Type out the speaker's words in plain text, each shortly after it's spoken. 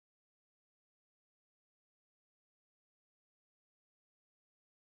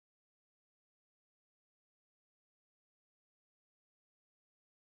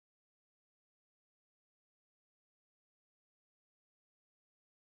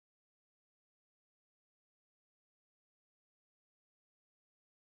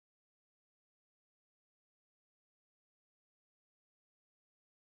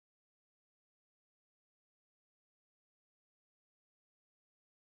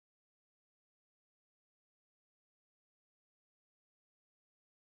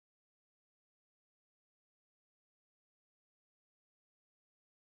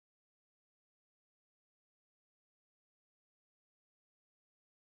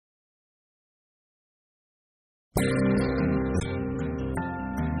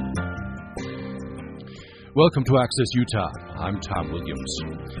Welcome to Access Utah. I'm Tom Williams.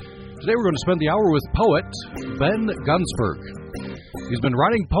 Today we're going to spend the hour with poet Ben Gunsberg. He's been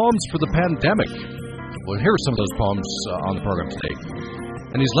writing poems for the pandemic. Well, here are some of those poems on the program today.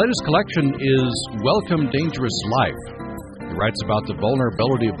 And his latest collection is Welcome Dangerous Life. He writes about the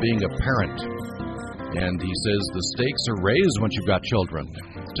vulnerability of being a parent. And he says the stakes are raised once you've got children.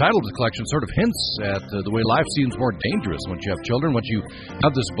 The title of the collection sort of hints at the way life seems more dangerous once you have children, once you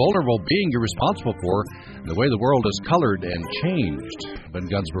have this vulnerable being you're responsible for, and the way the world is colored and changed. Ben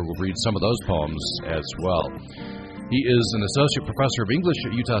Gunsberg will read some of those poems as well. He is an associate professor of English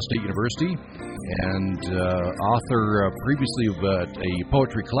at Utah State University and author previously of a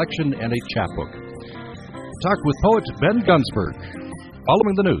poetry collection and a chapbook. Talk with poet Ben Gunsberg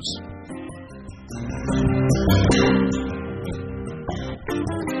following the news.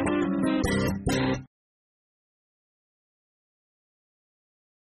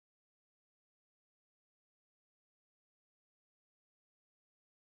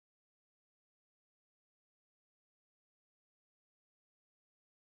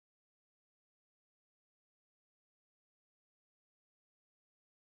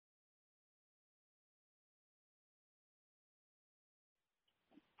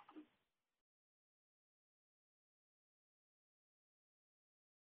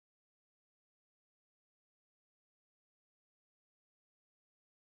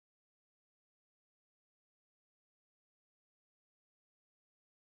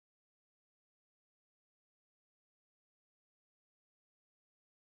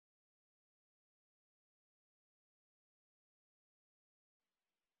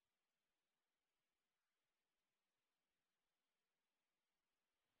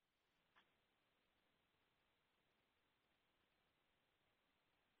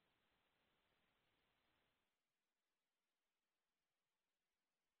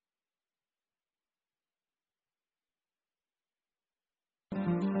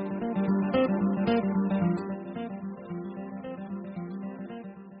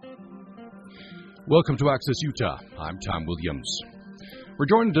 Welcome to Access Utah. I'm Tom Williams. We're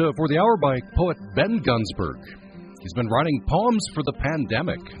joined for the hour by poet Ben Gunsberg. He's been writing poems for the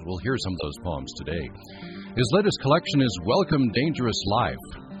pandemic. We'll hear some of those poems today. His latest collection is Welcome Dangerous Life.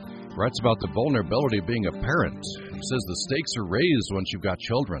 He writes about the vulnerability of being a parent. He says the stakes are raised once you've got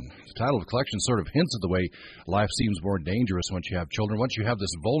children. The title of the collection sort of hints at the way life seems more dangerous once you have children, once you have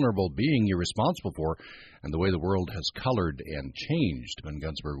this vulnerable being you're responsible for, and the way the world has colored and changed. Ben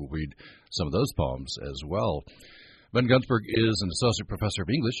Gunsberg will read some of those poems as well. Ben Gunsberg is an associate professor of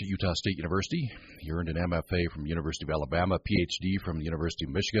English at Utah State University. He earned an MFA from the University of Alabama, PhD from the University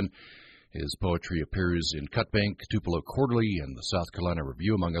of Michigan. His poetry appears in Cutbank, Tupelo Quarterly, and the South Carolina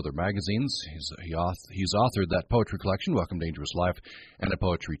Review, among other magazines. He's authored that poetry collection, Welcome Dangerous Life, and a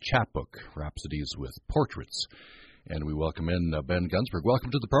poetry chapbook, Rhapsodies with Portraits. And we welcome in Ben Gunsberg.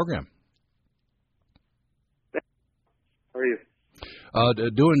 Welcome to the program. How are you?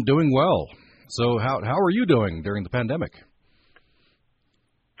 Doing well. So how are you doing during the pandemic?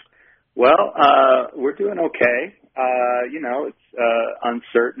 Well, we're doing okay. It's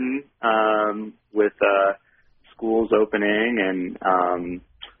uncertain with schools opening, and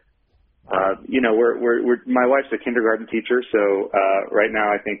we're my wife's a kindergarten teacher, so right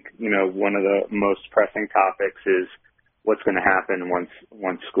now I think one of the most pressing topics is what's going to happen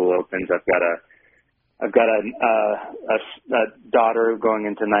once school opens. I've got a daughter going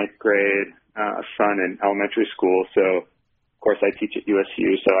into ninth grade, a son in elementary school, so of course I teach at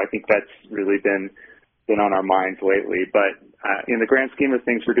USU, so I think that's really been on our minds lately. But in the grand scheme of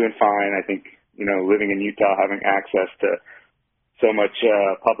things, we're doing fine. I think, living in Utah, having access to so much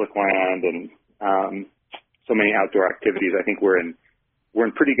public land and so many outdoor activities, I think we're in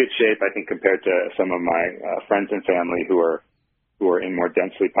pretty good shape, I think, compared to some of my friends and family who are in more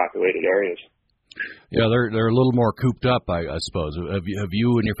densely populated areas. Yeah, they're a little more cooped up, I suppose. Have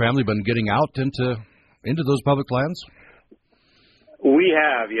you and your family been getting out into those public lands? We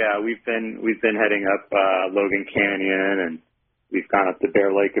have, yeah. We've been heading up Logan Canyon, and we've gone up to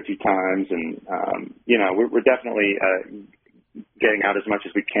Bear Lake a few times, and we're definitely getting out as much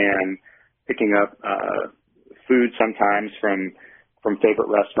as we can, picking up food sometimes from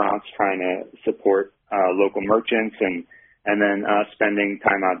favorite restaurants, trying to support local merchants, and then spending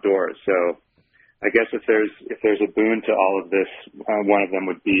time outdoors. So I guess if there's a boon to all of this, one of them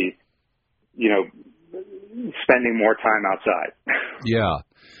would be, spending more time outside. Yeah.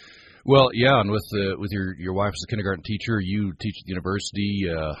 Well, yeah, and with your wife's a kindergarten teacher, you teach at the university,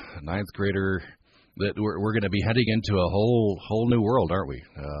 ninth grader, that we're going to be heading into a whole new world, aren't we?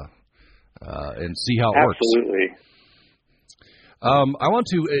 and see how it Absolutely. works. I want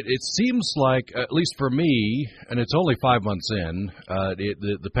to. It seems like, at least for me, and it's only 5 months in,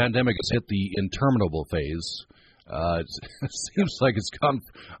 the pandemic has hit the interminable phase. It seems like it's gone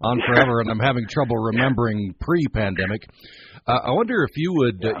on forever, and I'm having trouble remembering pre-pandemic. I wonder if you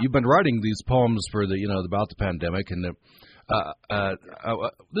would. You've been writing these poems for about the pandemic, and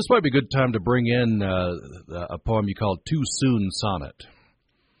this might be a good time to bring in a poem you called "Too Soon" Sonnet.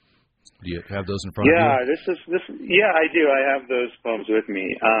 Do you have those in front of you? Yeah, I do. I have those poems with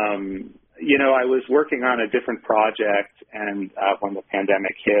me. I was working on a different project, and when the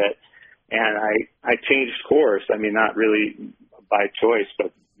pandemic hit, and I changed course. I mean, not really by choice,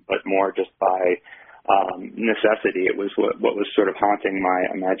 but more just by necessity. It was what was sort of haunting my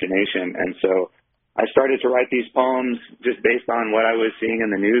imagination, and so I started to write these poems just based on what I was seeing in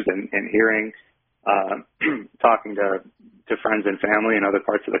the news and hearing, talking to friends and family in other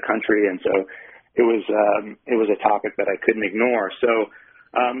parts of the country, and so it was a topic that I couldn't ignore. So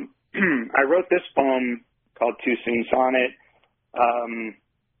I wrote this poem called "Too Soon" Sonnet.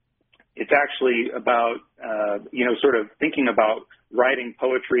 It's actually about sort of thinking about writing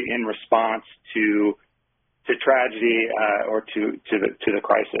poetry in response to tragedy or to the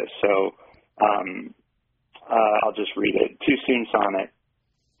crisis. So I'll just read it. "Too Soon" Sonnet.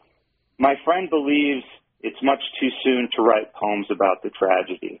 My friend believes it's much too soon to write poems about the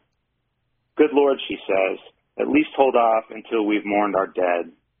tragedy. Good Lord, she says, at least hold off until we've mourned our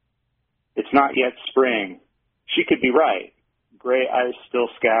dead. It's not yet spring. She could be right. Gray ice still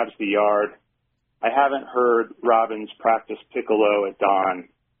scabs the yard. I haven't heard robins practice piccolo at dawn.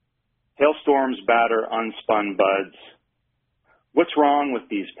 Hailstorms batter unspun buds. What's wrong with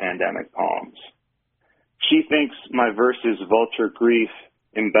these pandemic poems? She thinks my verses vulture grief,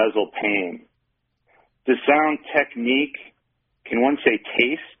 embezzle pain. Does sound technique, can one say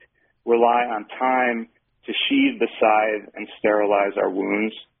taste, rely on time to sheathe the scythe and sterilize our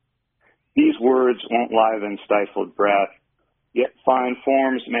wounds? These words won't liven stifled breath, yet fine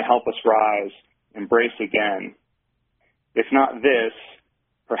forms may help us rise, embrace again. If not this,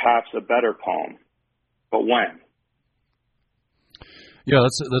 perhaps a better poem. But when? Yeah,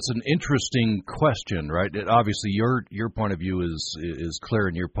 that's an interesting question, right? Obviously, your point of view is clear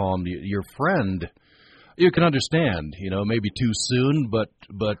in your poem. Your friend, you can understand, maybe too soon, but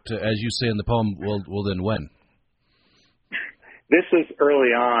as you say in the poem, well then when? This was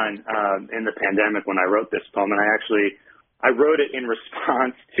early on in the pandemic when I wrote this poem, and I wrote it in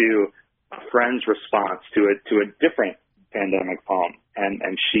response to a friend's response to a different pandemic poem,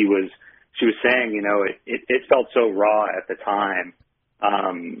 and she was saying, it felt so raw at the time,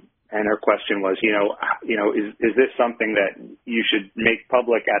 and her question was, is this something that you should make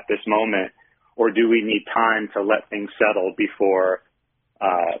public at this moment? Or do we need time to let things settle before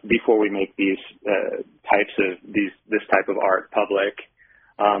we make these this type of art public?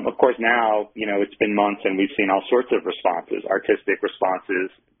 Of course, now it's been months and we've seen all sorts of responses, artistic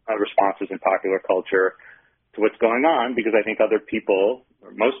responses in popular culture to what's going on, because I think other people,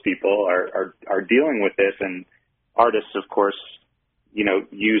 or most people, are dealing with this, and artists, of course,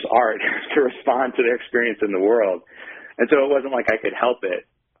 use art to respond to their experience in the world, and so it wasn't like I could help it.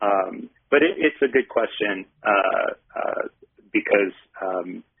 But it's a good question because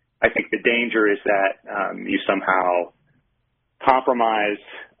I think the danger is that you somehow compromise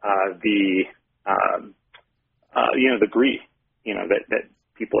the grief that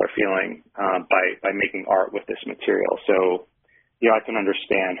people are feeling by making art with this material. So I can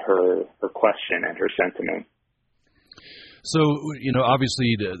understand her question and her sentiment. So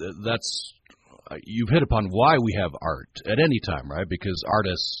obviously that's. You've hit upon why we have art at any time, right? Because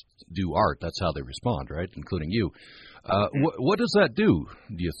artists do art. That's how they respond, right? Including you. What does that do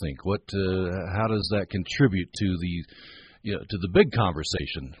you think? How does that contribute to the big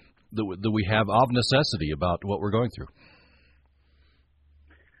conversation that we have of necessity about what we're going through?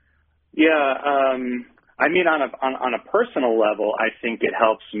 Yeah, I mean, on a personal level, I think it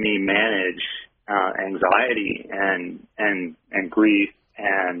helps me manage anxiety and grief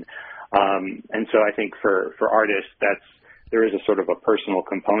and so I think for artists, there is a sort of a personal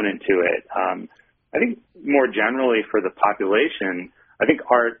component to it. I think more generally for the population, I think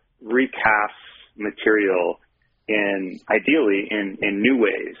art recasts material ideally in new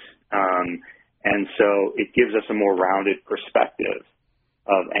ways. And so it gives us a more rounded perspective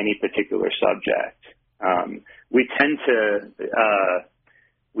of any particular subject. We tend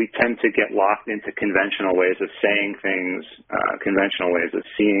to get locked into conventional ways of saying things, conventional ways of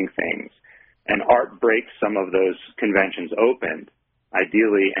seeing things, and art breaks some of those conventions open,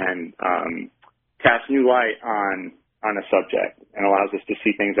 ideally, and casts new light on on a subject and allows us to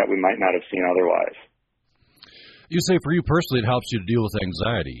see things that we might not have seen otherwise. You say for you personally, it helps you to deal with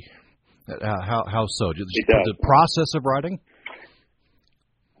anxiety. How so? It does. The process of writing?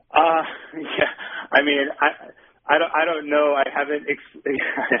 Yeah. I mean, I don't know. I haven't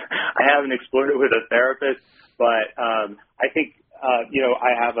I haven't explored it with a therapist, but I think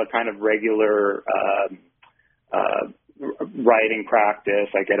I have a kind of regular writing practice.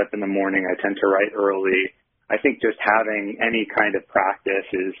 I get up in the morning. I tend to write early. I think just having any kind of practice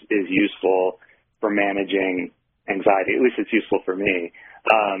is useful for managing anxiety. At least it's useful for me.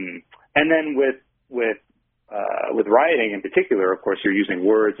 And then with writing in particular, of course, you're using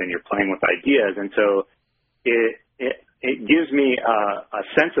words and you're playing with ideas, and so it gives me a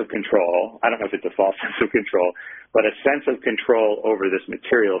sense of control. I don't know if it's a false sense of control, but a sense of control over this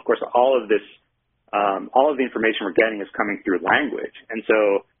material. Of course, all of the information we're getting is coming through language, and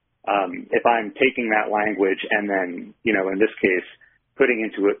so if I'm taking that language and then, in this case, putting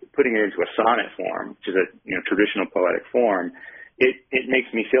it into a sonnet form, which is a traditional poetic form, it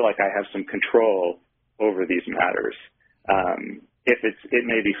makes me feel like I have some control over these matters. It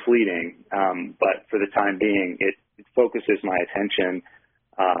may be fleeting, but for the time being, it focuses my attention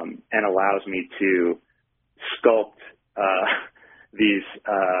and allows me to sculpt these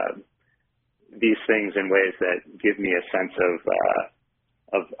things in ways that give me a sense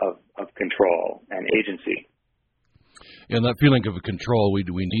of control and agency. And that feeling of control, we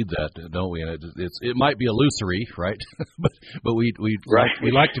need that, don't we? And it might be illusory, right? but we right.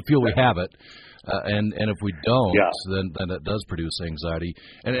 we like to feel we have it, and if we don't, then it does produce anxiety.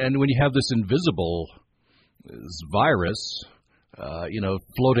 And when you have this invisible virus,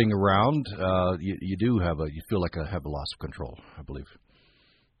 floating around, you feel like I have a loss of control, I believe.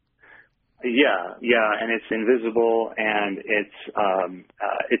 Yeah, and it's invisible, and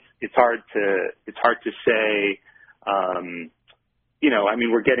it's hard to say.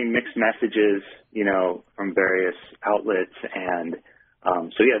 We're getting mixed messages, from various outlets, and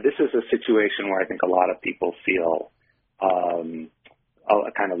this is a situation where I think a lot of people feel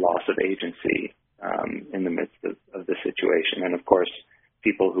a kind of loss of agency in the midst of the situation, and of course,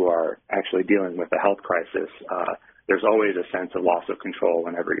 people who are actually dealing with a health crisis, there's always a sense of loss of control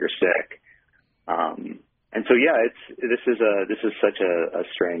whenever you're sick. This is such a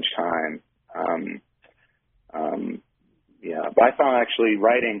strange time. But I found actually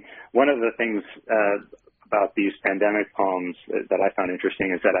writing, one of the things about these pandemic poems that I found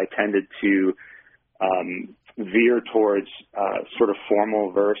interesting is that I tended to veer towards sort of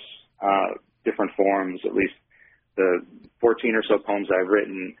formal verse, different forms. At least the 14 or so poems I've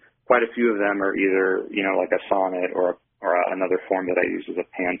written, quite a few of them are either, like a sonnet or another form that I use is a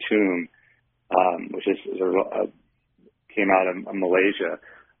pantoum, which came out of Malaysia.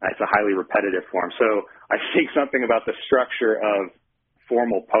 It's a highly repetitive form. So I think something about the structure of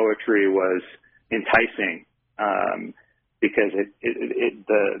formal poetry was enticing because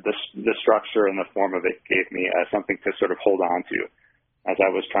the structure and the form of it gave me something to sort of hold on to as I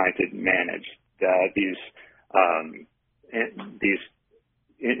was trying to manage these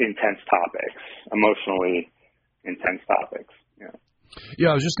intense topics, emotionally intense topics. Yeah,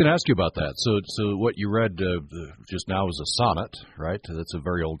 I was just going to ask you about that. So what you read just now was a sonnet, right? That's a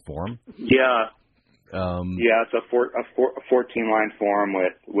very old form. Yeah. It's a 14-line form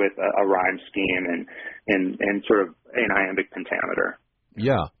with a rhyme scheme and sort of an iambic pentameter.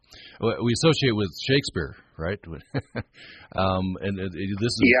 Yeah. We associate with Shakespeare, right? And this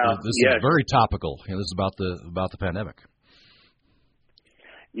is very topical. This is about the pandemic.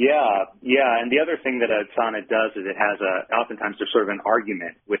 Yeah, and the other thing that a sonnet does is it has oftentimes there's sort of an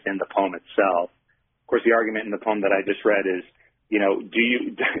argument within the poem itself. Of course, the argument in the poem that I just read is,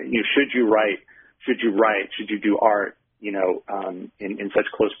 should you do art, in such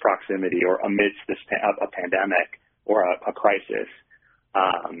close proximity or amidst a pandemic or a crisis,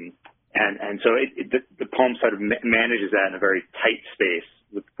 and so the poem sort of manages that in a very tight space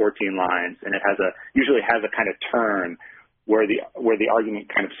with 14 lines, and it usually has a kind of turn where the argument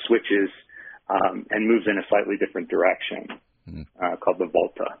kind of switches and moves in a slightly different direction, called the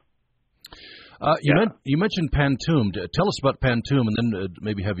volta. You mentioned pantoum. Tell us about pantoum, and then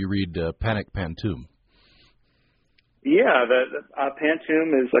maybe have you read Panic Pantoum. Yeah, the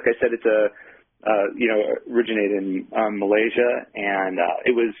pantoum is, like I said, it's originated in Malaysia, and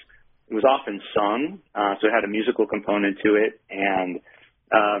it was often sung, so it had a musical component to it, and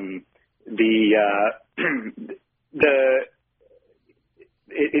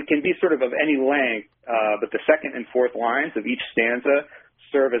it can be sort of any length, but the second and fourth lines of each stanza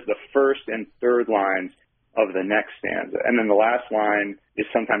serve as the first and third lines of the next stanza. And then the last line is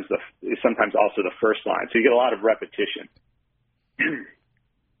sometimes also the first line. So you get a lot of repetition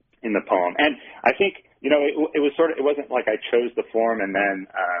in the poem. And I think, it wasn't like I chose the form and then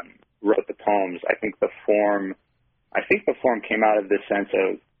wrote the poems. I think the form came out of this sense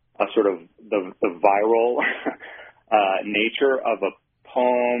of a sort of the viral nature of a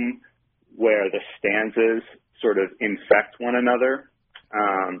poem where the stanzas sort of infect one another.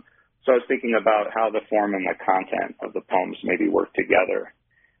 So I was thinking about how the form and the content of the poems maybe work together.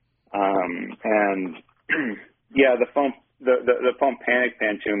 And yeah, the poem Panic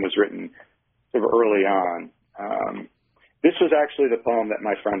Pantoum was written sort of early on. This was actually the poem that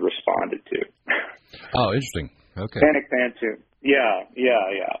my friend responded to. Oh, interesting. Okay. Panic Pantoum. Yeah.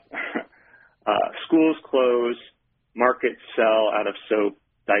 Schools close, markets sell out of soap,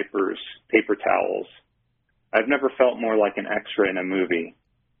 diapers, paper towels. I've never felt more like an extra in a movie.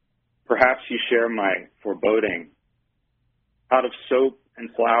 Perhaps you share my foreboding. Out of soap and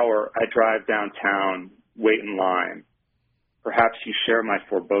flour, I drive downtown, wait in line. Perhaps you share my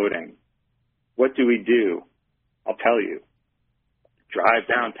foreboding. What do we do? I'll tell you. Drive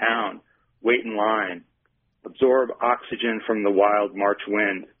downtown, wait in line, absorb oxygen from the wild March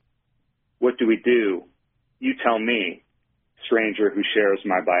wind. What do we do? You tell me, stranger who shares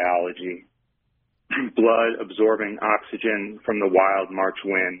my biology. Blood absorbing oxygen from the wild March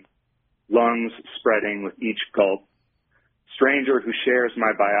wind, lungs spreading with each gulp. Stranger who shares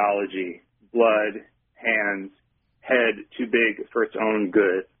my biology, blood, hands, head too big for its own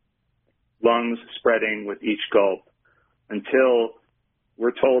good, lungs spreading with each gulp, until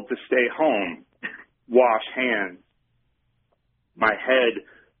we're told to stay home, wash hands. My head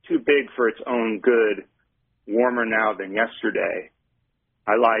too big for its own good, warmer now than yesterday.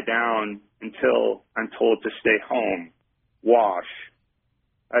 I lie down until I'm told to stay home, wash.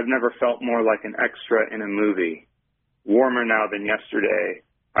 I've never felt more like an extra in a movie. Warmer now than yesterday.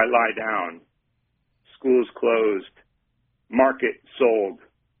 I lie down. School's closed. Market sold.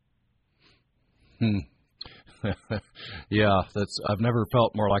 Yeah, I've never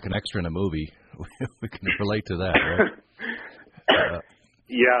felt more like an extra in a movie. We can relate to that, right?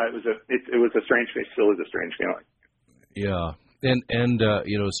 Yeah, it was a strange face. Still is a strange feeling. Yeah. And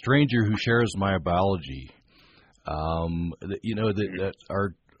a stranger who shares my biology, that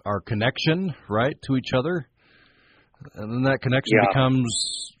our connection, right, to each other, and then that connection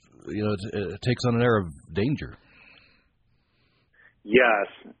becomes, it takes on an air of danger. Yes,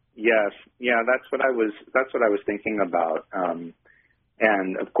 yeah, that's what I was thinking about,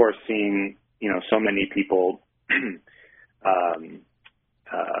 and of course, seeing so many people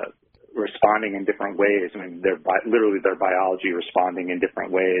responding in different ways. I mean, literally their biology responding in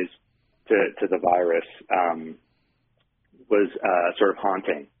different ways to the virus was sort of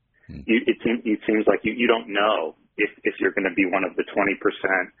haunting. It seems like you don't know if you're going to be one of the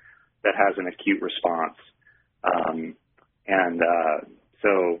 20% that has an acute response.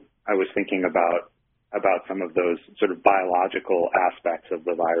 So I was thinking about some of those sort of biological aspects of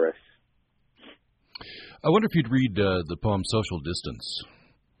the virus. I wonder if you'd read the poem "Social Distance."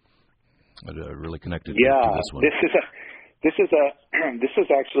 I really connected to this one. This is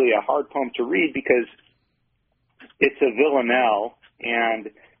actually a hard poem to read because it's a villanelle, and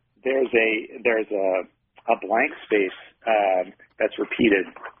there's a blank space that's repeated.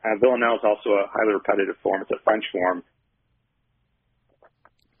 Villanelle is also a highly repetitive form. It's a French form,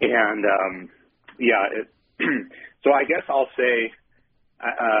 and so I guess I'll say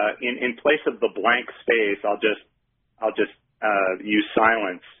in place of the blank space, I'll just use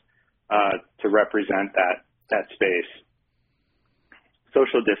silence to represent that space.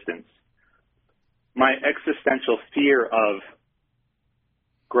 Social distance. My existential fear of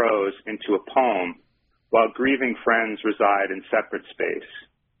grows into a poem while grieving friends reside in separate space.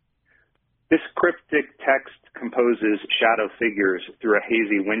 This cryptic text composes shadow figures through a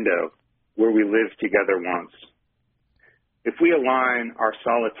hazy window where we lived together once. If we align our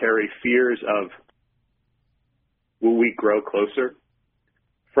solitary fears of will we grow closer?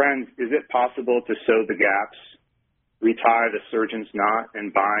 Friends, is it possible to sew the gaps, retie the surgeon's knot,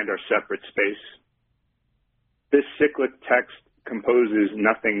 and bind our separate space? This cyclic text composes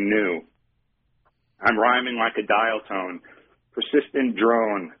nothing new. I'm rhyming like a dial tone, persistent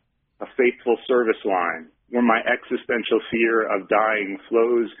drone, a faithful service line, where my existential fear of dying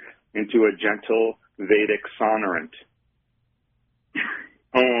flows into a gentle Vedic sonorant.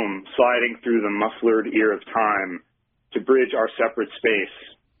 Om, sliding through the muffled ear of time to bridge our separate space.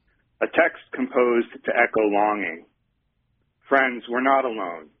 A text composed to echo longing. Friends, we're not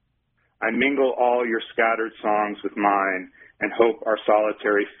alone. I mingle all your scattered songs with mine and hope our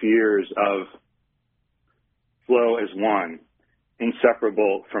solitary fears of flow as one,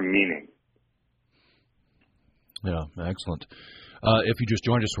 inseparable from meaning. Yeah, excellent. If you just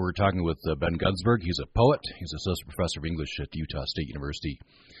joined us, we're talking with Ben Gunsberg. He's a poet. He's associate professor of English at Utah State University.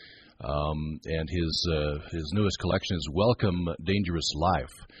 And his newest collection is Welcome, Dangerous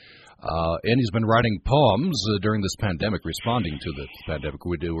Life. And he's been writing poems during this pandemic, responding to the pandemic.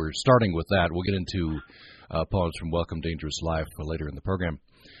 We're starting with that. We'll get into poems from Welcome, Dangerous Life later in the program.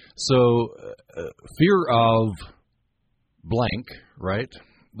 So, fear of blank, right?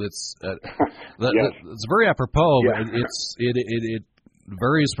 It's Yes. it's very apropos. Yeah. It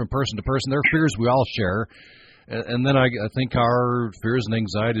varies from person to person. There are fears we all share, and then I think our fears and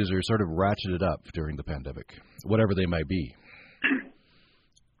anxieties are sort of ratcheted up during the pandemic, whatever they may be.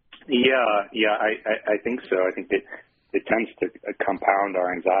 Yeah, I think so. I think it tends to compound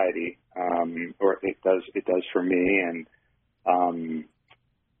our anxiety, or it does for me, and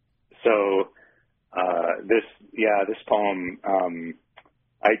so this poem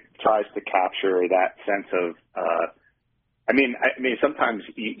tries to capture that sense of. I mean, sometimes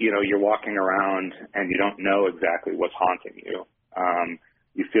you're walking around and you don't know exactly what's haunting you.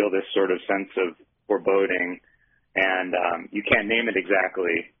 You feel this sort of sense of foreboding, and you can't name it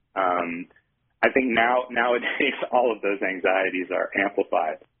exactly. I think nowadays all of those anxieties are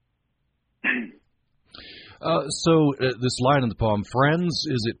amplified. So this line in the poem, friends,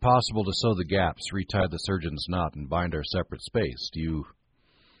 is it possible to sew the gaps, retie the surgeon's knot, and bind our separate space? Do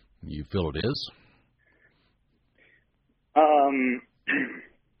you feel it is?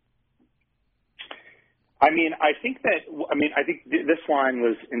 I think this line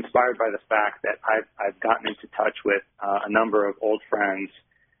was inspired by the fact that I've gotten into touch with a number of old friends,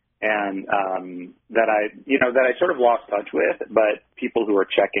 and that I sort of lost touch with, but people who are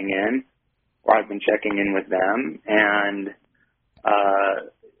checking in, or I've been checking in with them, and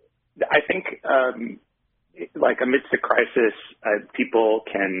I think like amidst a crisis, people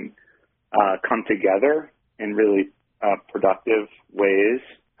can come together in really productive ways,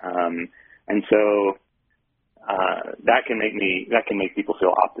 and so that can make people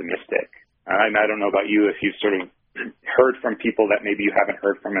feel optimistic. I don't know about you, if you've sort of heard from people that maybe you haven't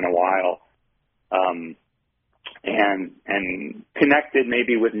heard from in a while, and connected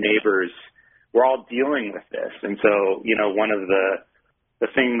maybe with neighbors. We're all dealing with this, and so one of the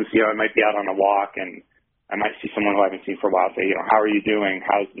things, I might be out on a walk and I might see someone who I haven't seen for a while, say, how are you doing?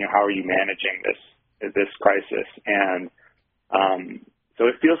 How are you managing this crisis? And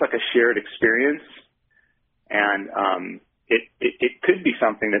so it feels like a shared experience, and it could be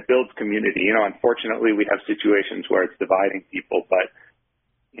something that builds community. Unfortunately, we have situations where it's dividing people, but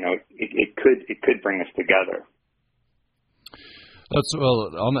it could bring us together.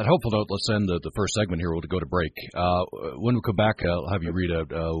 On that hopeful note, let's end the first segment here. We'll go to break. When we come back, I'll have you read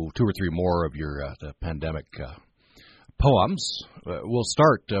two or three more of your pandemic poems. We'll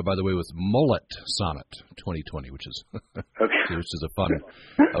start, by the way, with Mullet Sonnet 2020, which is okay. which is a fun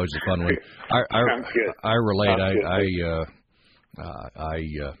one. I relate.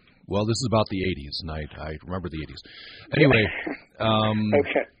 Well, this is about the 80s, and I remember the 80s. Anyway.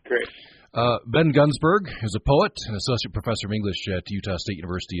 Okay, great. Ben Gunsberg is a poet, an associate professor of English at Utah State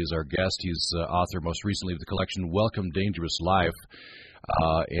University, is our guest. He's author most recently of the collection Welcome, Dangerous Life.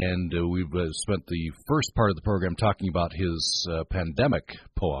 And we've spent the first part of the program talking about his pandemic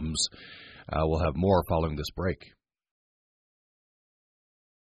poems. We'll have more following this break.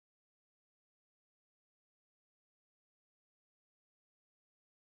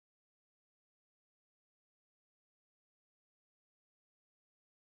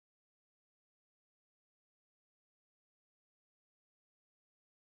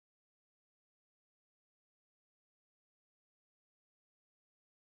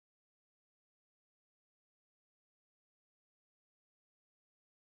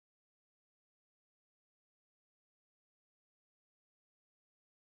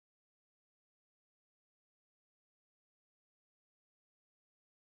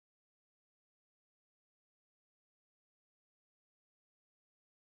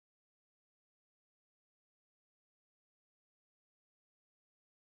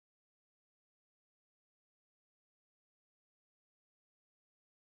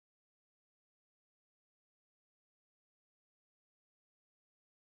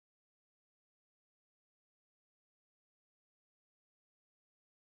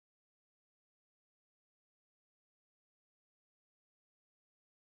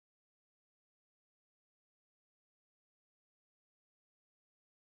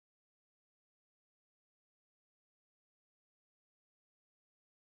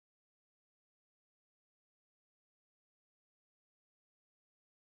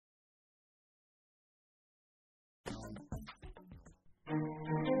 Thanks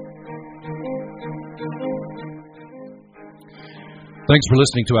for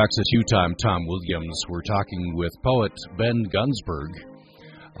listening to Access Utah. I'm Tom Williams. We're talking with poet Ben Gunsberg.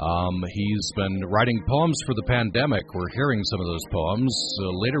 He's been writing poems for the pandemic. We're hearing some of those poems.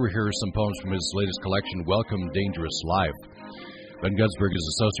 Later we'll hear some poems from his latest collection, Welcome Dangerous Life. Ben Gunsberg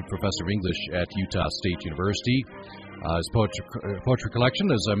is Associate Professor of English at Utah State University. His poetry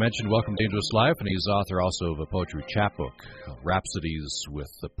collection, as I mentioned, Welcome Dangerous Life, and he's author also of a poetry chapbook, Rhapsodies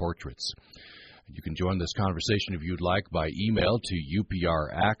with the Portraits. You can join this conversation if you'd like by email to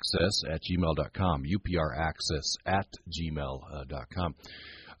upraccess@gmail.com, upraccess@gmail.com.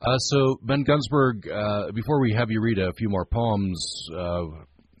 So, Ben Gunsberg, before we have you read a few more poems,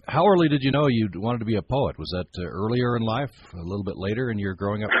 how early did you know you wanted to be a poet? Was that earlier in life, a little bit later in your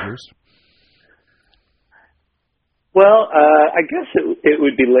growing up years? Well, I guess it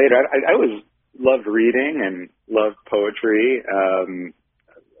would be later. I always loved reading and loved poetry.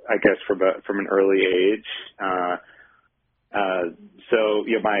 I guess from an early age. So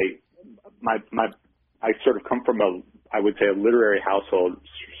I sort of come from I would say a literary household,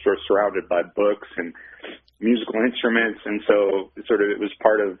 sort of surrounded by books and musical instruments, and so it was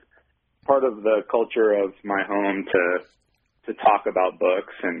part of the culture of my home to talk about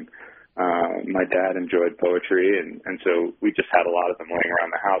books, and my dad enjoyed poetry, and so we just had a lot of them laying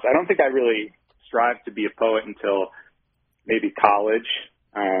around the house. I don't think I really strived to be a poet until maybe college.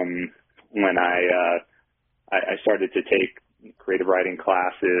 When I started to take creative writing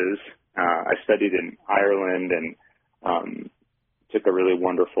classes. I studied in Ireland and took a really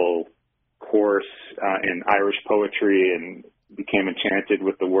wonderful course in Irish poetry and became enchanted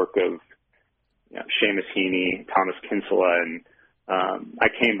with the work of Seamus Heaney, Thomas Kinsella, and I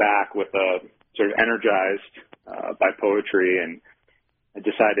came back with a sort of energized by poetry, and I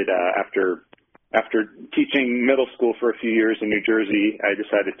decided after teaching middle school for a few years in New Jersey, I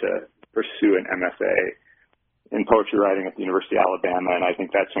decided to pursue an MFA in poetry writing at the University of Alabama, and I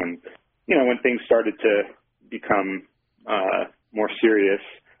think that's when things started to become more serious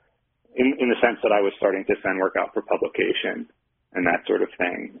in the sense that I was starting to send work out for publication and that sort of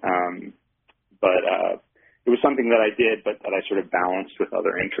thing. But it was something that I did, but that I sort of balanced with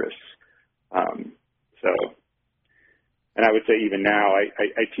other interests. And I would say even now,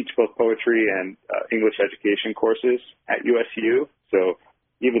 I teach both poetry and English education courses at USU. So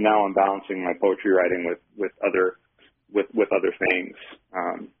even now, I'm balancing my poetry writing with other things.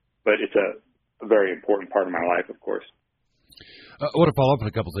 But it's a very important part of my life, of course. I want to follow up on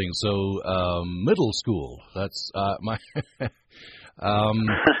a couple things. So middle school, that's my.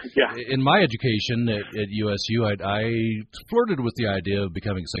 Yeah. In my education at USU, I flirted with the idea of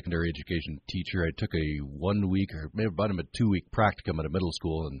becoming a secondary education teacher. I took a 1 week or maybe about a 2 week practicum at a middle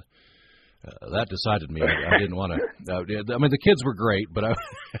school, and that decided me. I didn't want to. I mean, the kids were great, but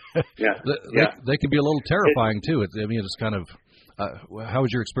they can be a little terrifying too. It's kind of. How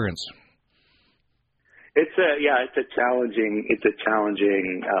was your experience? It's a challenging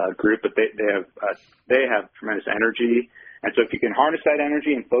group, but they have tremendous energy. And so if you can harness that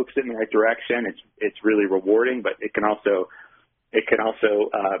energy and focus it in the right direction, it's really rewarding, but it can also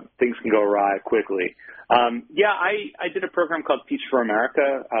things can go awry quickly. I did a program called Teach for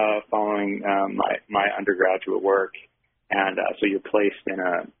America, following my undergraduate work. And so you're placed in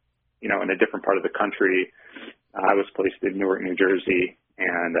a different part of the country. I was placed in Newark, New Jersey,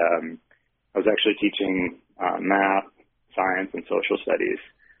 and I was actually teaching math, science, and social studies.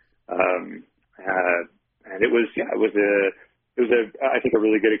 And it was I think a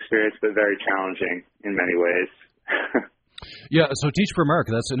really good experience, but very challenging in many ways. Yeah. So Teach for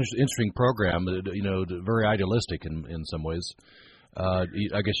America, that's an interesting program. Very idealistic in some ways.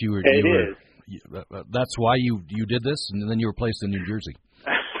 I guess you were. That's why you did this, and then you were placed in New Jersey.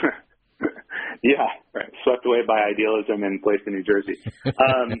 Yeah, right. Swept away by idealism and placed in New Jersey.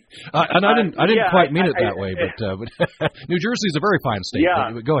 And I didn't quite mean it that way, but New Jersey is a very fine state.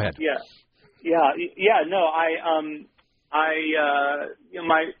 Yeah. Go ahead. Yeah. No,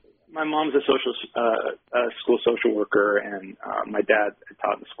 my mom's a school social worker, and my dad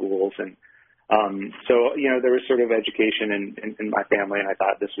taught in schools, and so there was sort of education in my family, and I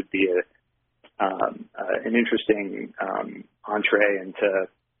thought this would be an interesting entree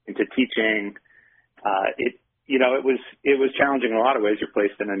into teaching. It was challenging in a lot of ways. You're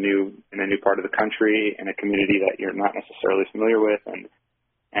placed in a new part of the country, in a community that you're not necessarily familiar with,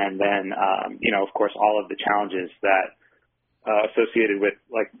 and then of course all of the challenges that associated with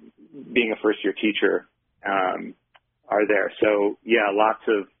like being a first year teacher are there. So yeah, lots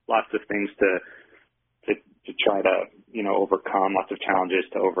of things to try to overcome, lots of challenges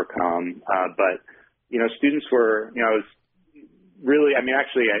to overcome. But students were really, I mean,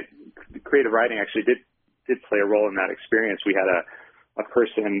 actually, creative writing actually did play a role in that experience. We had a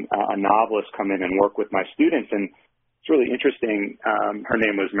person, a novelist, come in and work with my students, and it's really interesting. Her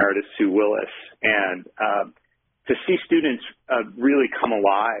name was Meredith Sue Willis, and to see students really come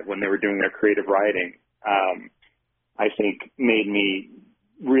alive when they were doing their creative writing, I think made me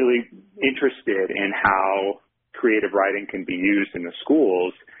really interested in how creative writing can be used in the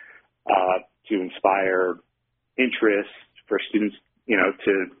schools to inspire interest for students, you know,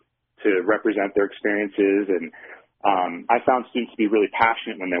 to represent their experiences. And I found students to be really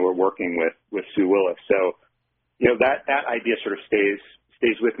passionate when they were working with Sue Willis. So, you know, that idea sort of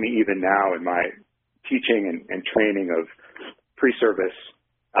stays with me even now in my teaching and training of pre-service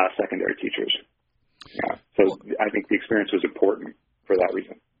secondary teachers. Yeah. So I think the experience was important for that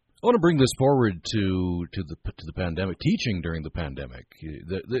reason. I want to bring this forward to the pandemic, teaching during the pandemic.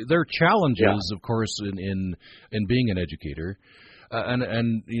 There are challenges, of course, in being an educator,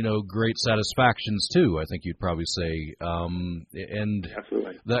 and you know, great satisfactions too. I think you'd probably say, and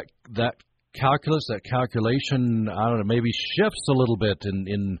absolutely that calculation, I don't know, maybe shifts a little bit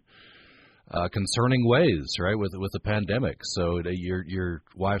in concerning ways, right? With the pandemic. So your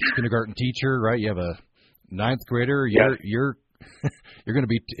wife's a kindergarten teacher, right? You have a ninth grader. You're you're going to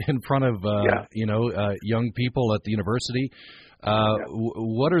be in front of young people at the university.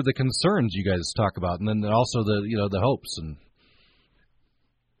 What are the concerns you guys talk about, and then also the hopes and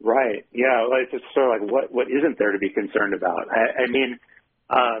right? Yeah, well, it's just sort of like what isn't there to be concerned about? I mean,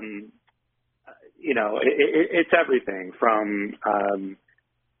 you know, it's everything from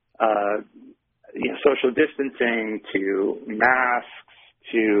social distancing to masks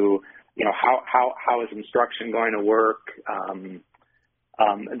to how is instruction going to work?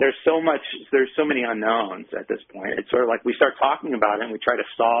 There's so many unknowns at this point. It's sort of like we start talking about it and we try to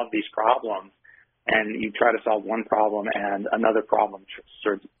solve these problems, and you try to solve one problem and another problem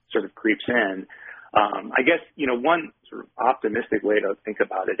sort of creeps in. I guess, one sort of optimistic way to think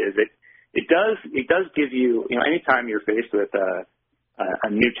about it is it does give you, anytime you're faced with a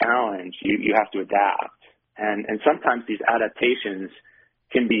new challenge, you have to adapt. And sometimes these adaptations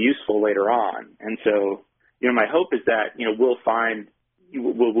can be useful later on. And so, my hope is that,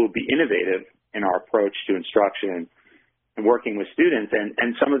 we'll be innovative in our approach to instruction and working with students,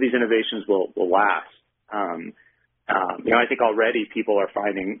 and some of these innovations will last. I think already people are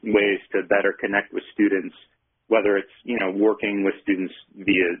finding ways to better connect with students, whether it's, working with students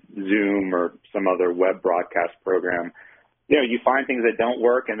via Zoom or some other web broadcast program. You find things that don't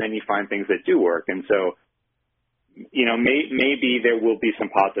work, and then you find things that do work. And so, maybe there will be some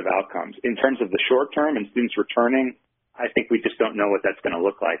positive outcomes. In terms of the short term and students returning, I think we just don't know what that's going to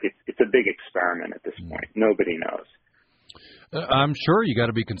look like. It's a big experiment at this point. Nobody knows. I'm sure you got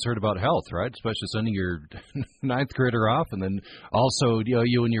to be concerned about health, right? Especially sending your ninth grader off, and then also,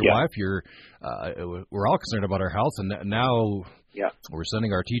 you and your wife. We're all concerned about our health, and now we're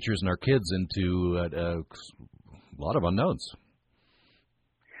sending our teachers and our kids into a lot of unknowns.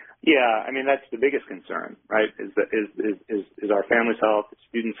 Yeah, I mean that's the biggest concern, right? Is our family's health,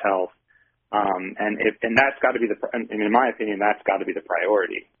 students' health, and that's got to be in my opinion, that's got to be the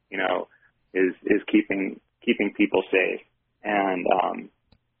priority. Is keeping people safe. And,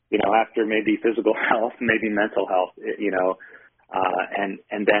 after maybe physical health, maybe mental health,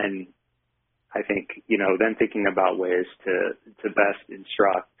 and then I think, then thinking about ways to best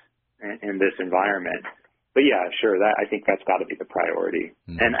instruct in this environment. But yeah, sure, I think that's got to be the priority.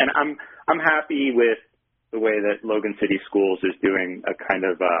 Mm-hmm. And I'm happy with the way that Logan City Schools is doing a kind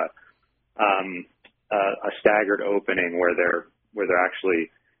of a staggered opening where they're actually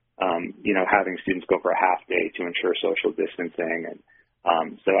having students go for a half day to ensure social distancing. And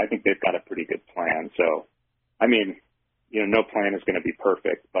so I think they've got a pretty good plan. So, I mean, no plan is going to be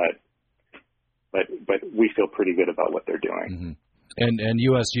perfect, but we feel pretty good about what they're doing. Mm-hmm. And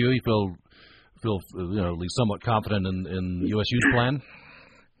USU, you feel at least somewhat confident in USU's plan?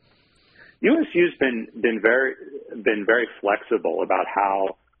 USU's been very flexible about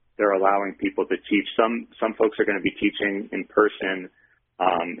how they're allowing people to teach. Some folks are going to be teaching in person.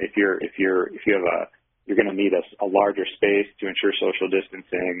 If you're going to need a larger space to ensure social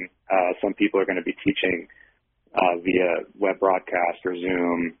distancing. Some people are going to be teaching via web broadcast or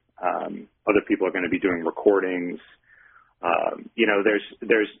Zoom. Other people are going to be doing recordings.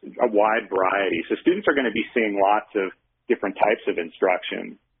 There's a wide variety. So students are going to be seeing lots of different types of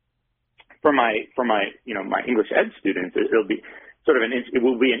instruction. For my English ed students, it will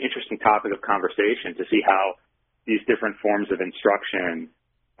be an interesting topic of conversation to see how these different forms of instruction,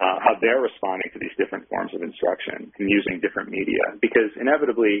 how they're responding to these different forms of instruction and using different media. Because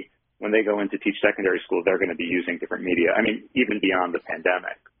inevitably, when they go in to teach secondary school, they're going to be using different media. I mean, even beyond the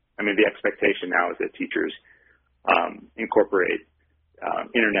pandemic. I mean, the expectation now is that teachers incorporate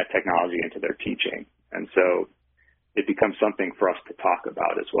internet technology into their teaching. And so it becomes something for us to talk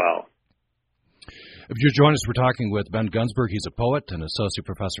about as well. If you join us, we're talking with Ben Gunsberg. He's a poet and associate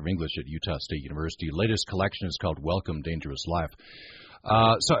professor of English at Utah State University. Latest collection is called Welcome, Dangerous Life.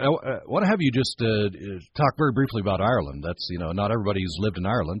 So I want to have you just talk very briefly about Ireland. That's, not everybody's lived in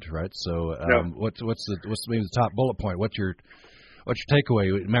Ireland, right? So No. what's maybe the top bullet point? What's your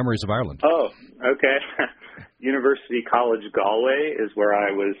takeaway, memories of Ireland? Oh, okay. University College Galway is where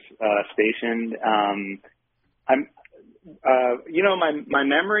I was stationed. My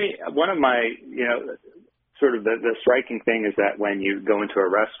memory, one of my, sort of the striking thing is that when you go into a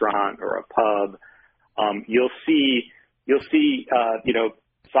restaurant or a pub, you'll see,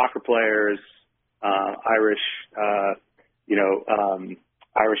 soccer players, Irish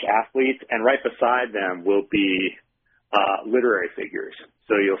athletes, and right beside them will be literary figures.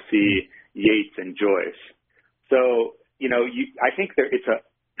 So you'll see Yeats and Joyce. So, I think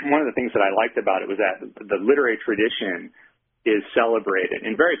one of the things that I liked about it was that the literary tradition is celebrated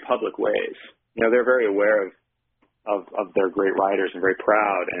in very public ways. They're very aware of their great writers and very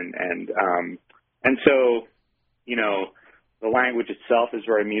proud. And so, the language itself is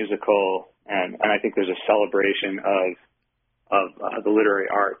very musical, and I think there's a celebration of the literary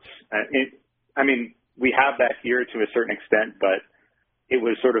arts. We have that here to a certain extent, but it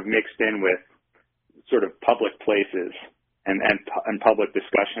was sort of mixed in with sort of public places and public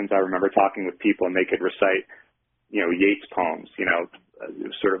discussions. I remember talking with people and they could recite, Yeats poems,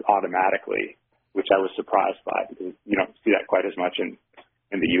 sort of automatically, which I was surprised by because you don't see that quite as much in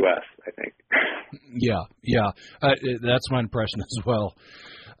the U.S., I think. Yeah. That's my impression as well.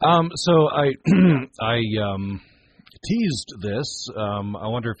 So I teased this. I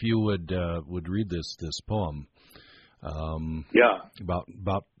wonder if you would read this poem. About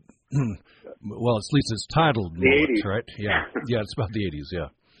well, at least it's titled the 80s, right? Yeah, it's about the 80s.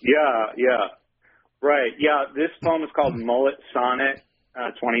 Yeah, right. Yeah, this poem is called Mullet Sonnet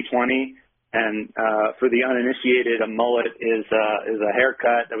 2020, and for the uninitiated, a mullet is a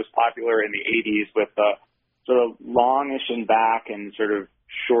haircut that was popular in the 80s with sort of longish in back and sort of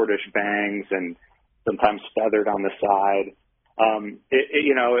shortish bangs and sometimes feathered on the side.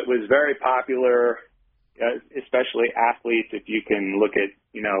 It was very popular, especially athletes. If you can look at,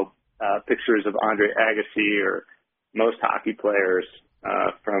 pictures of Andre Agassi or most hockey players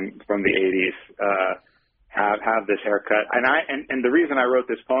from the 80s have this haircut. And the reason I wrote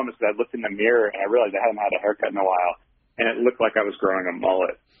this poem is because I looked in the mirror and I realized I hadn't had a haircut in a while, and it looked like I was growing a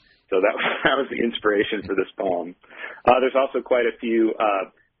mullet. So that was the inspiration for this poem. There's also quite a few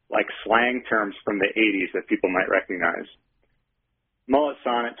slang terms from the 80s that people might recognize. Mullet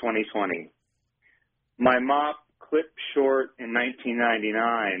Sonnet 2020. My mop, clipped short in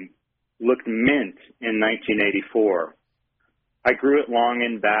 1999, looked mint in 1984. I grew it long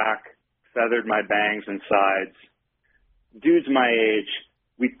in back, feathered my bangs and sides. Dudes my age,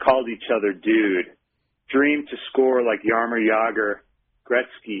 we called each other dude. Dreamed to score like Yarmir Jagr,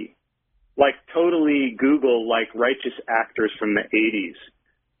 Gretzky. Like totally Google like righteous actors from the 80s.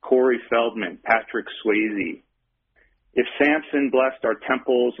 Corey Feldman, Patrick Swayze. If Samson blessed our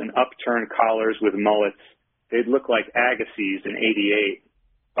temples and upturned collars with mullets, they'd look like Agassiz in 88.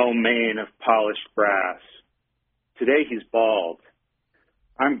 Oh, mane of polished brass. Today he's bald.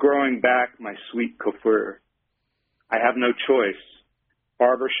 I'm growing back my sweet coiffure. I have no choice.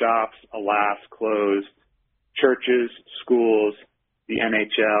 Barber shops, alas, closed. Churches, schools, the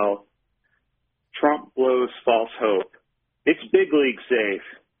NHL. Trump blows false hope. It's big league safe.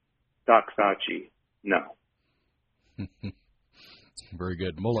 Doc Fauci, no. Very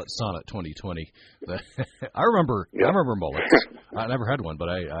good. Mullet Sonnet 2020. I remember mullets. I never had one, but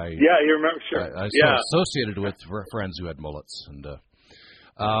I yeah, you remember, sure. I associated with friends who had mullets. And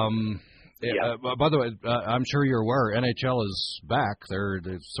by the way, I'm sure you're aware NHL is back. They're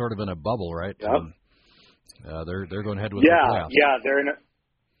sort of in a bubble, right? Yep. They're going ahead with the playoffs. They're in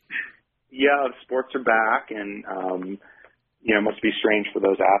sports are back, and it must be strange for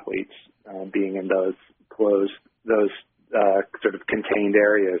those athletes being in those sort of contained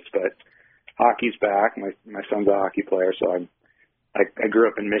areas, but hockey's back. My son's a hockey player, so I grew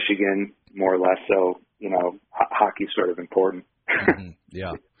up in Michigan, more or less. So hockey's sort of important. Mm-hmm.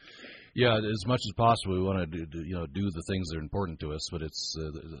 Yeah. As much as possible, we want to do the things that are important to us, but it's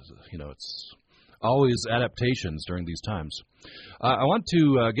it's always adaptations during these times. I want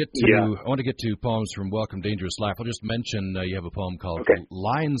to get to poems from Welcome, Dangerous Life. I'll just mention you have a poem called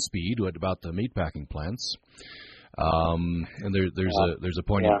Line Speed about the meatpacking plants. And there's a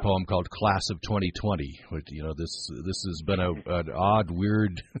poignant poem called "Class of 2020." Which, this has been an odd,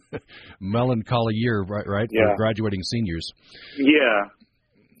 weird, melancholy year, right? For graduating seniors. Yeah.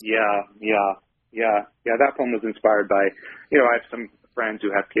 That poem was inspired by, I have some friends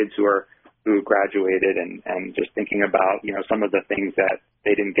who have kids who graduated, and just thinking about, some of the things that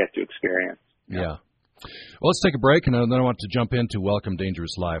they didn't get to experience. Yeah. Well, let's take a break, and then I want to jump into Welcome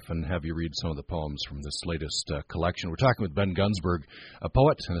Dangerous Life and have you read some of the poems from this latest collection. We're talking with Ben Gunsberg, a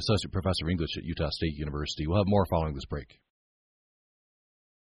poet and associate professor of English at Utah State University. We'll have more following this break.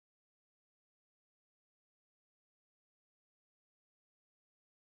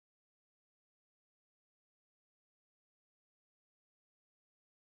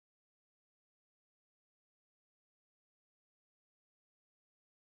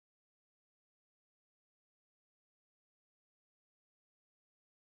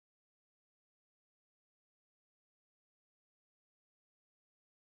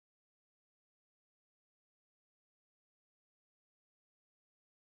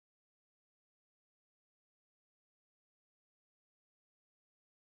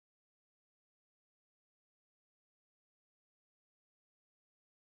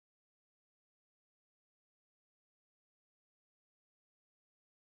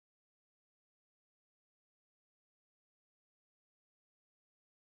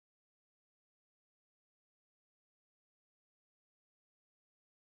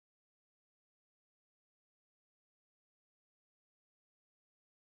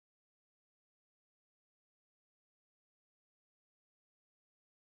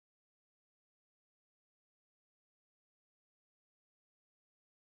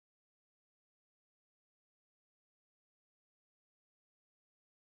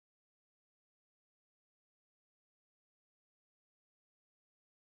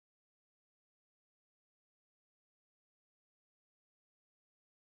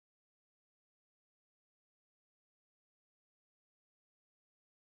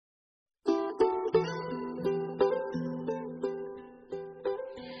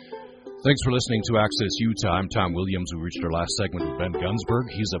 Thanks for listening to Access Utah. I'm Tom Williams. We reached our last segment with Ben Gunsberg.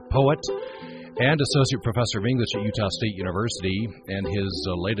 He's a poet and associate professor of English at Utah State University, and his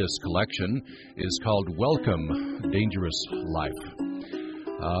latest collection is called Welcome Dangerous Life.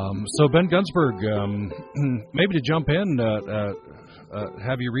 So Ben Gunsberg, maybe to jump in,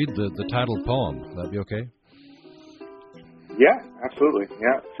 have you read the titled poem. That'd be okay? Yeah, absolutely.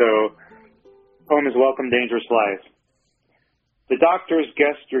 Yeah. So, poem is Welcome Dangerous Life. The doctors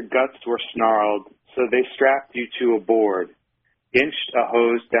guessed your guts were snarled, so they strapped you to a board, inched a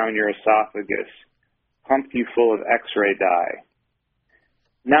hose down your esophagus, pumped you full of x-ray dye.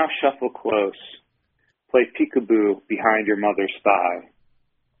 Now shuffle close, play peekaboo behind your mother's thigh.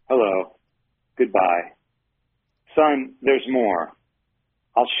 Hello, goodbye. Son, there's more.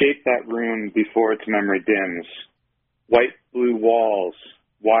 I'll shape that room before its memory dims. White blue walls,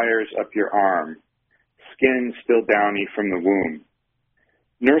 wires up your arm. Skin still downy from the womb.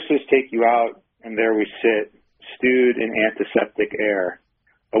 Nurses take you out, and there we sit, stewed in antiseptic air.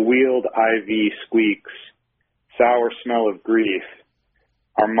 A wheeled IV squeaks, sour smell of grief.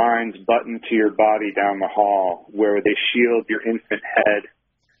 Our minds button to your body down the hall, where they shield your infant head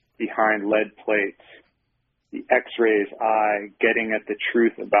behind lead plates. The x-ray's eye getting at the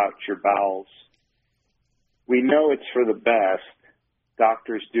truth about your bowels. We know it's for the best,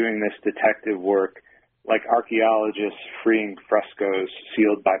 doctors doing this detective work, like archaeologists freeing frescoes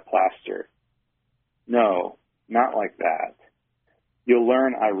sealed by plaster. No, not like that. You'll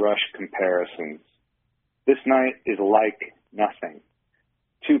learn I rush comparisons. This night is like nothing.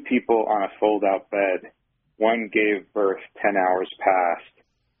 Two people on a fold-out bed. One gave birth 10 hours past.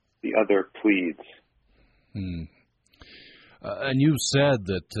 The other pleads. And you said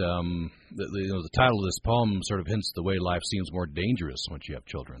that the title of this poem sort of hints the way life seems more dangerous once you have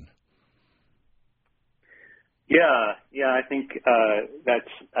children. Yeah. I think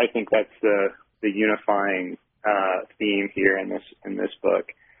that's the unifying theme here in this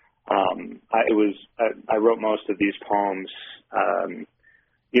book. I wrote most of these poems,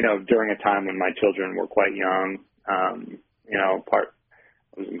 during a time when my children were quite young. I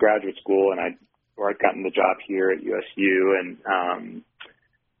was in graduate school, and I'd gotten the job here at USU, and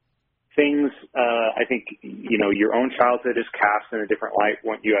things. I think your own childhood is cast in a different light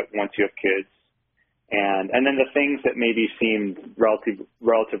once you have kids. And then the things that maybe seemed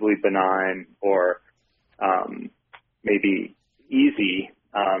relatively benign or maybe easy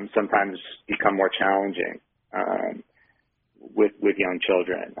sometimes become more challenging with young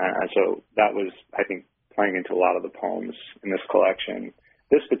children. So that was, I think, playing into a lot of the poems in this collection.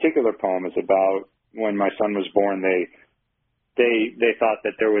 This particular poem is about when my son was born, they thought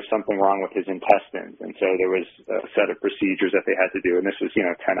that there was something wrong with his intestines, and so there was a set of procedures that they had to do. And this was 10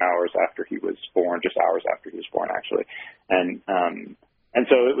 hours after he was born, just hours after he was born, actually. And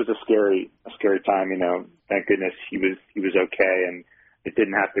so it was a scary time. Thank goodness he was okay, and it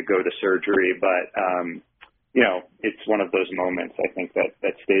didn't have to go to surgery. But it's one of those moments, I think,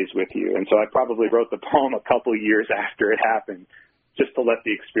 that stays with you. And so I probably wrote the poem a couple years after it happened, just to let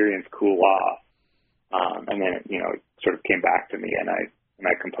the experience cool off. And then it sort of came back to me, and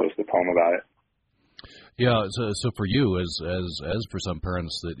I composed a poem about it. Yeah. So for you, as for some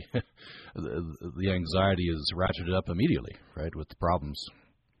parents, that the anxiety is ratcheted up immediately, right, with the problems.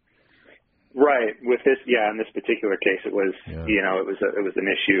 Right. With this, in this particular case, it was it was an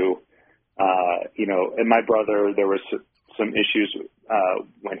issue. And my brother, there was some issues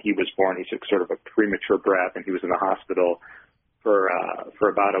when he was born. He took sort of a premature breath, and he was in the hospital for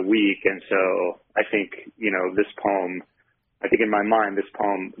about a week. And so I think, this poem, I think in my mind, this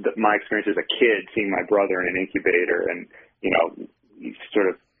poem, my experience as a kid, seeing my brother in an incubator and, he's sort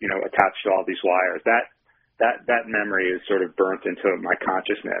of, attached to all these wires, that memory is sort of burnt into my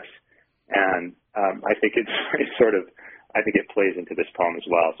consciousness. And I think it plays into this poem as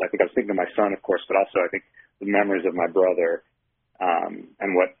well. So I think I was thinking of my son, of course, but also I think the memories of my brother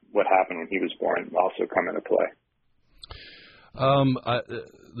and what happened when he was born also come into play.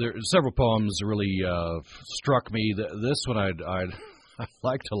 There several poems really struck me. This one I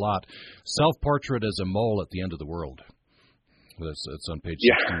liked a lot. Self-Portrait as a Mole at the End of the World. It's on page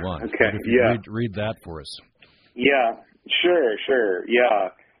 61. Okay. If you read that for us. Yeah. Sure. Yeah.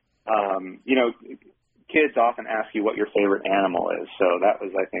 Kids often ask you what your favorite animal is. So that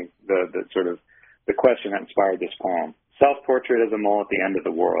was, I think, the sort of the question that inspired this poem. Self-Portrait as a Mole at the End of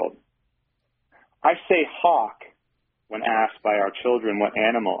the World. I say hawk when asked by our children what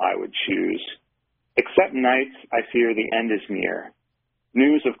animal I would choose. Except nights, I fear the end is near.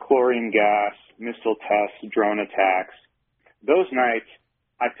 News of chlorine gas, missile tests, drone attacks. Those nights,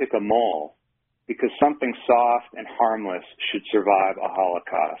 I pick a mole because something soft and harmless should survive a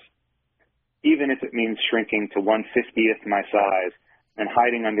Holocaust. Even if it means shrinking to 1/50th my size and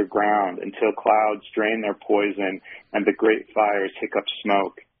hiding underground until clouds drain their poison and the great fires hiccup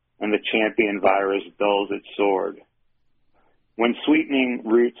smoke and the champion virus dulls its sword. When sweetening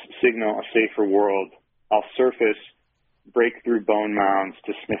roots signal a safer world, I'll surface, break through bone mounds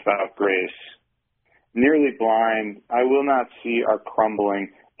to sniff out grace. Nearly blind, I will not see our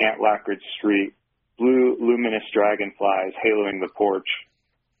crumbling, ant-lacquered street, blue luminous dragonflies haloing the porch.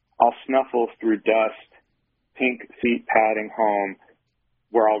 I'll snuffle through dust, pink feet padding home,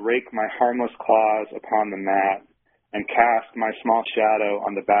 where I'll rake my harmless claws upon the mat and cast my small shadow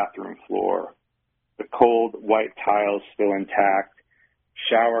on the bathroom floor. The cold white tiles still intact,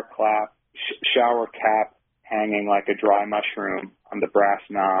 shower cap hanging like a dry mushroom on the brass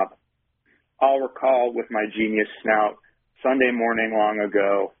knob. I'll recall with my genius snout Sunday morning long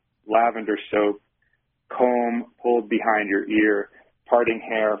ago, lavender soap, comb pulled behind your ear, parting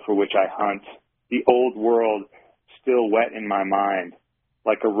hair for which I hunt, the old world still wet in my mind,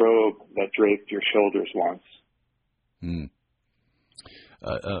 like a robe that draped your shoulders once.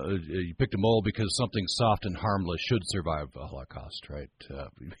 You picked a mole because something soft and harmless should survive a Holocaust, right?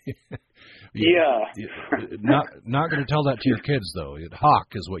 Not going to tell that to your kids, though.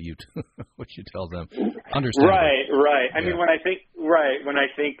 Hawk is what you tell them. Understand? Right. I mean, when I think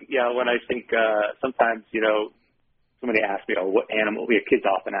sometimes somebody asks me, what animal? Kids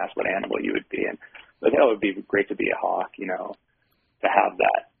often ask what animal you would be, and it would be great to be a hawk. To have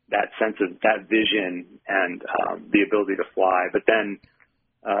that sense of that vision and the ability to fly, but then.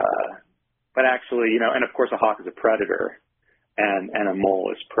 But actually, and of course a hawk is a predator and a mole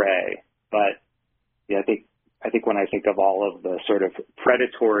is prey. But I think when I think of all of the sort of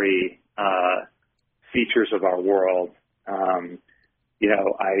predatory features of our world, in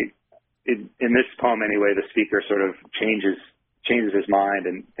this poem anyway, the speaker sort of changes his mind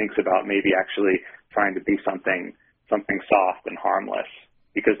and thinks about maybe actually trying to be something soft and harmless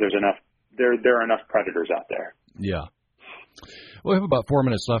because there are enough predators out there. Yeah. Well, we have about 4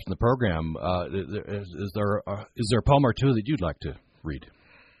 minutes left in the program. Is there a poem or two that you'd like to read?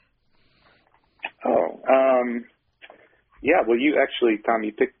 Yeah. Well, you actually, Tom,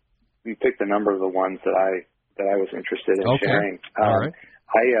 you picked a number of the ones that I was interested in sharing. All right.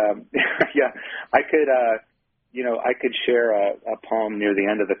 I could share a poem near the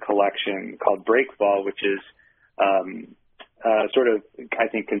end of the collection called Breakfall, which is sort of, I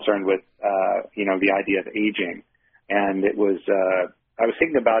think, concerned with the idea of aging. And it was, I was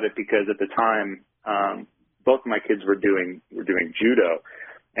thinking about it because at the time, both of my kids were doing judo.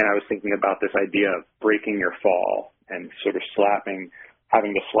 and I was thinking about this idea of breaking your fall and sort of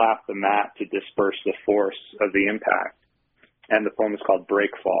having to slap the mat to disperse the force of the impact. And the poem is called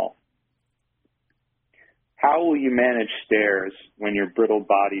Break Fall. How will you manage stairs when your brittle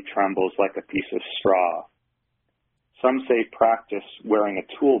body trembles like a piece of straw? Some say practice wearing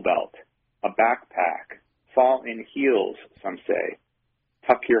a tool belt, a backpack, fall in heels, some say.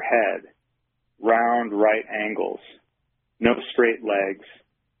 Tuck your head, round right angles, no straight legs,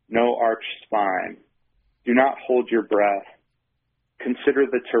 no arched spine. Do not hold your breath. Consider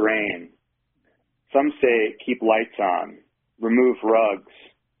the terrain. Some say keep lights on, remove rugs.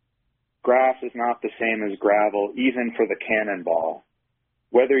 Grass is not the same as gravel, even for the cannonball.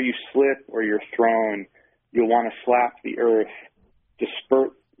 Whether you slip or you're thrown, you'll want to slap the earth,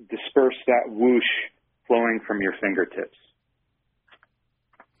 disperse that whoosh flowing from your fingertips.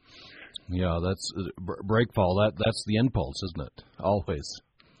 Yeah, that's break fall. That's the impulse, isn't it? Always.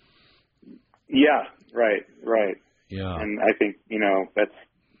 Yeah, right. Yeah. And I think,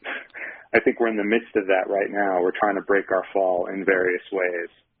 I think we're in the midst of that right now. We're trying to break our fall in various ways.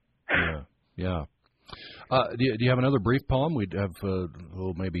 Yeah. Do you have another brief poem? We'd have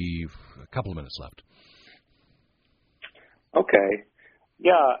maybe a couple of minutes left. Okay.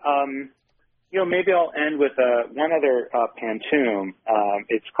 Yeah. Maybe I'll end with one other pantoum.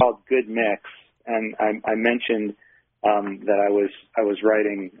 It's called Good Mix, and I mentioned that I was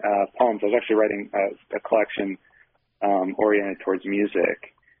writing poems. I was actually writing a collection oriented towards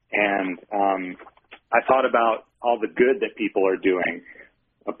music, and I thought about all the good that people are doing,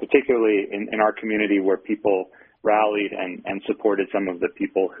 particularly in our community where people rallied and supported some of the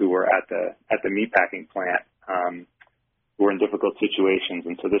people who were at the meatpacking plant who were in difficult situations.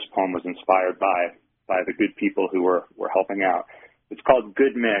 And so this poem was inspired by the good people who were helping out. It's called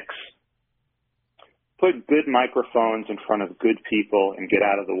Good Mix. Put good microphones in front of good people and get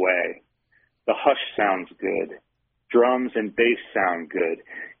out of the way. The hush sounds good. Drums and bass sound good.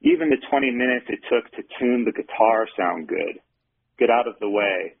 Even the 20 minutes it took to tune the guitar sound good. Get out of the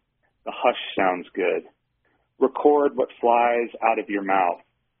way. The hush sounds good. Record what flies out of your mouth.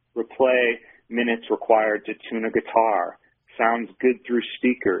 Replay minutes required to tune a guitar. Sounds good through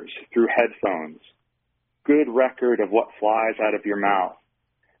speakers, through headphones. Good record of what flies out of your mouth.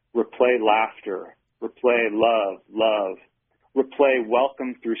 Replay laughter. Replay love. Replay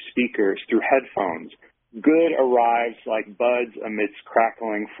welcome through speakers, through headphones. Good arrives like buds amidst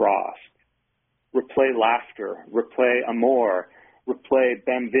crackling frost. Replay laughter. Replay amor. Replay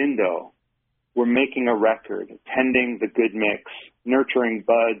benvindo. We're making a record, tending the good mix, nurturing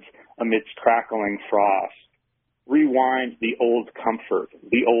buds amidst crackling frost. Rewind the old comfort,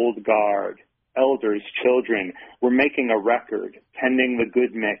 the old guard. Elders, children, we're making a record, tending the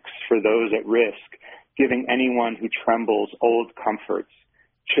good mix for those at risk, giving anyone who trembles old comforts.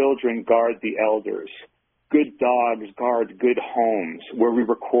 Children guard the elders. Good dogs guard good homes, where we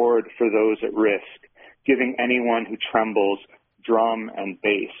record for those at risk, giving anyone who trembles drum and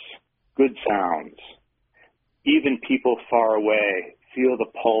bass. Good sounds. Even people far away feel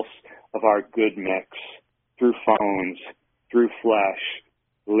the pulse of our good mix, through phones, through flesh,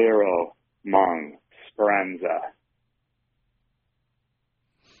 liro, mung, speranza.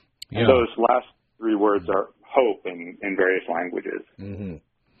 Yeah. And those last three words are hope in various languages. Mm-hmm.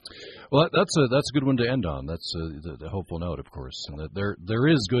 Well, that's a good one to end on. That's the hopeful note, of course, and that there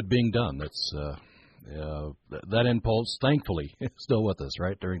is good being done. That's that impulse, thankfully, is still with us,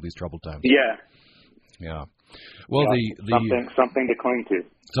 right, during these troubled times. Yeah. Well, yeah, something to cling to.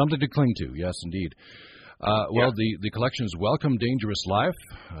 Something to cling to. Yes, indeed. The collection is Welcome Dangerous Life.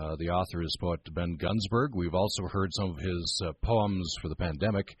 The author is poet Ben Gunsberg. We've also heard some of his poems for the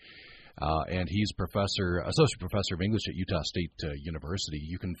pandemic, and he's associate professor of English at Utah State University.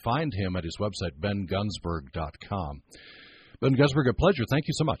 You can find him at his website, bengunsberg.com. Ben Gunsberg, a pleasure. Thank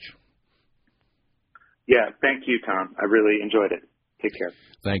you so much. Yeah, thank you, Tom. I really enjoyed it. Take care.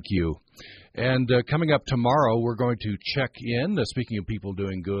 Thank you. And coming up tomorrow, we're going to check in. Speaking of people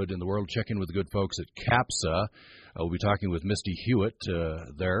doing good in the world, check in with the good folks at CAPSA. We'll be talking with Misty Hewitt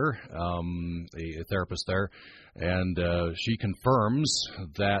there, a therapist there, and she confirms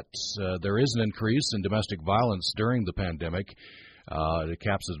that there is an increase in domestic violence during the pandemic.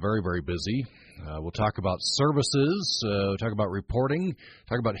 CAPSA is very, very busy. We'll talk about services, talk about reporting,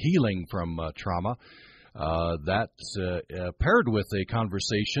 talk about healing from trauma. Paired with a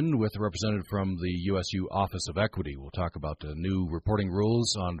conversation with a representative from the USU Office of Equity. We'll talk about the new reporting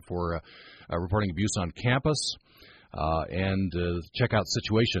rules for reporting abuse on campus and check out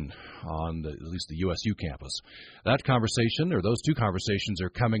situation on at least the USU campus. That conversation, or those two conversations, are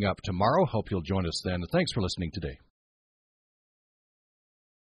coming up tomorrow. Hope you'll join us then. Thanks for listening today.